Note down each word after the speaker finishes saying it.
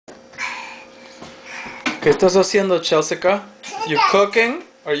¿Qué estás haciendo, Chelsea? You cooking?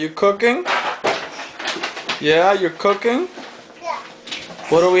 Are you cooking? Yeah, you're cooking?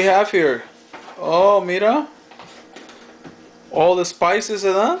 What do we have here? Oh, mira. All the spices,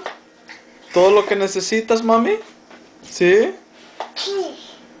 ¿verdad? Todo lo que necesitas, mami. ¿Sí?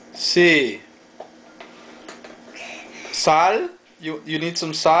 Sí. Sal? You need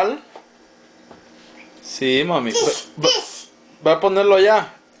some sal? Sí, mami. Va a ponerlo allá.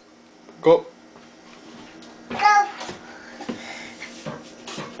 Go.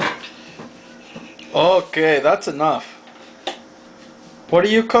 Okay, that's enough. What are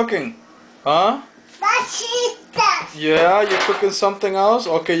you cooking? Huh? Yeah, you're cooking something else?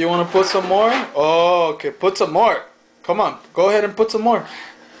 Okay, you want to put some more? Oh, okay, put some more. Come on, go ahead and put some more.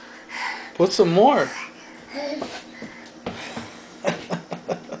 Put some more.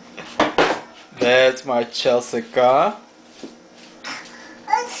 That's my Chelsea.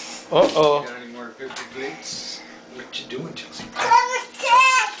 Uh-oh. Got any more paper plates? What you doing, Chelsea?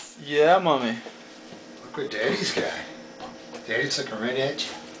 Yeah, mommy. Look what Daddy's got. Daddy's looking right at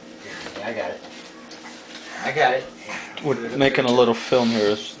you. Yeah, I got it. I got it. We're making a little film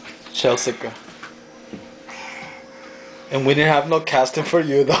here, Chelsea. And we didn't have no casting for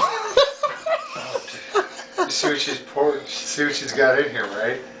you, though. You see what she's poured? See what she's got in here,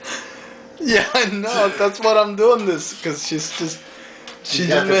 right? Yeah, I know. That's what I'm doing this, because she's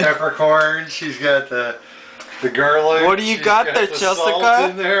got the peppercorn. She's got the garlic. What do you got there, Chelsea? Salt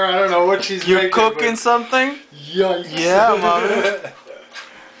in there. I don't know what she's You're making. cooking something? Yikes. Yeah, mommy.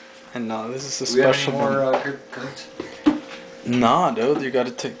 And no, this is a special one. one. Paper plates? Nah, dude, you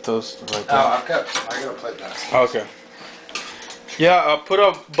gotta take those right there. Oh, I got a plate now. Okay. Yeah, put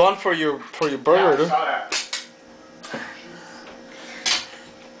a bun for your burger, dude.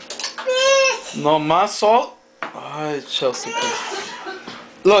 No más salt? Ay, Chelsea.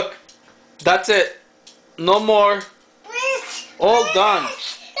 Look, that's it. No more. All done.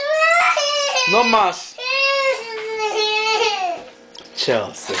 No más.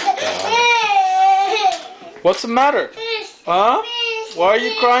 Chelsea. What's the matter? Huh? Why are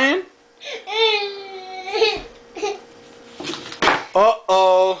you crying?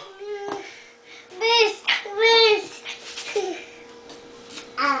 Uh-oh.